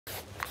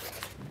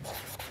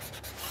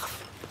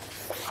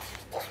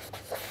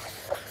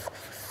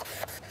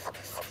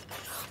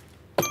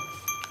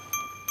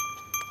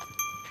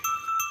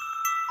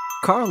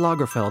Karl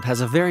Lagerfeld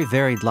has a very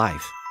varied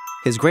life.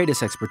 His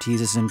greatest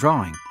expertise is in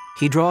drawing.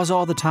 He draws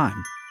all the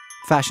time.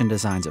 Fashion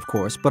designs, of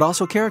course, but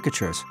also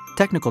caricatures,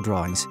 technical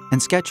drawings,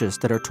 and sketches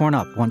that are torn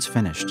up once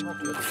finished.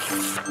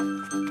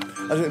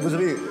 Vous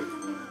savez,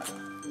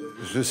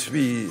 je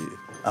suis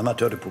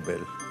amateur de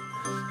poubelles.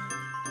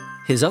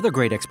 His other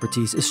great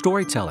expertise is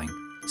storytelling,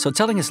 so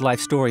telling his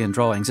life story in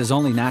drawings is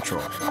only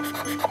natural.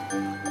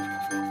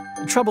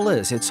 The trouble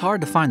is, it's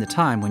hard to find the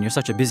time when you're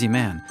such a busy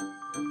man.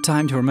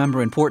 Time to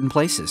remember important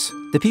places,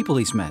 the people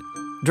he's met,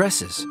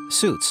 dresses,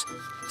 suits,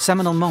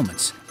 seminal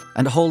moments,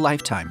 and a whole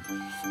lifetime.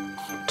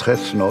 Très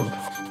snob.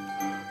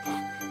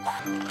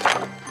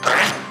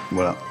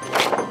 Voilà.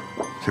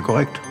 C'est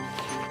correct.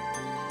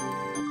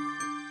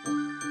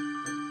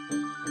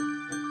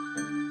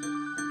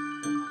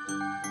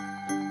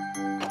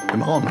 C'est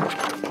marrant,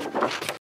 non?